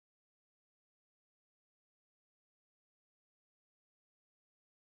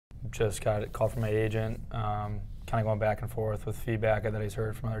just got a call from my agent, kind of going back and forth with feedback that he's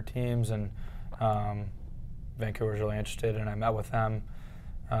heard from other teams, and Vancouver's really interested, and I met with them,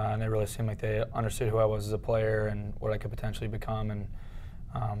 and it really seemed like they understood who I was as a player and what I could potentially become, and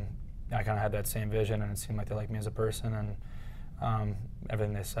I kind of had that same vision, and it seemed like they liked me as a person, and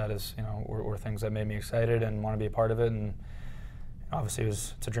everything they said is, were things that made me excited and want to be a part of it, and obviously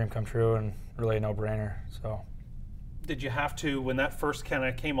it's a dream come true and really a no-brainer. So. Did you have to, when that first kind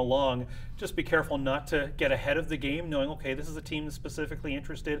of came along, just be careful not to get ahead of the game, knowing, okay, this is a team that's specifically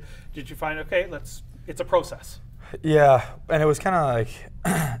interested? Did you find, okay, it's a process? Yeah, and it was kind of like,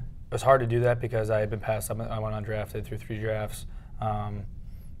 it was hard to do that because I had been passed up. I went undrafted through 3 drafts, and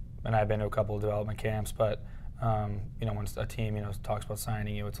I've been to a couple of development camps, but when a team, talks about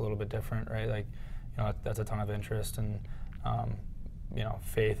signing you, it's a little bit different, right? Like, that's a ton of interest and,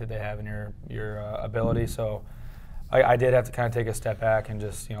 faith that they have in your ability. So I did have to kind of take a step back and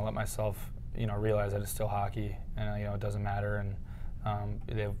just, let myself, realize that it's still hockey and, it doesn't matter. And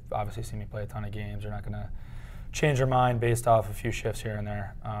they've obviously seen me play a ton of games. They're not going to change their mind based off a few shifts here and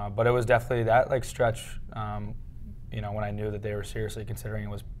there. But it was definitely that stretch, when I knew that they were seriously considering it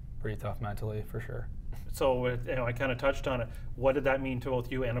was pretty tough mentally, for sure. So, I kind of touched on it. What did that mean to both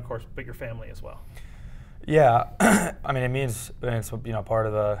you and, of course, but your family as well? Yeah, I mean, it's part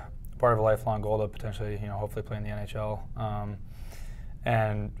of a lifelong goal to potentially, hopefully play in the NHL.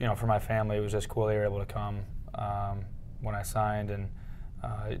 And for my family, it was just cool they were able to come when I signed, and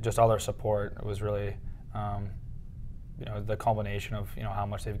just all their support. It was really, the culmination of how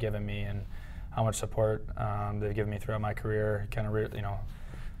much they've given me and how much support they've given me throughout my career. Kind of,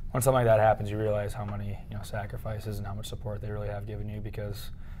 when something like that happens, you realize how many sacrifices and how much support they really have given you, because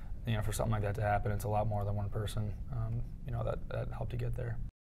for something like that to happen, it's a lot more than one person that helped you get there.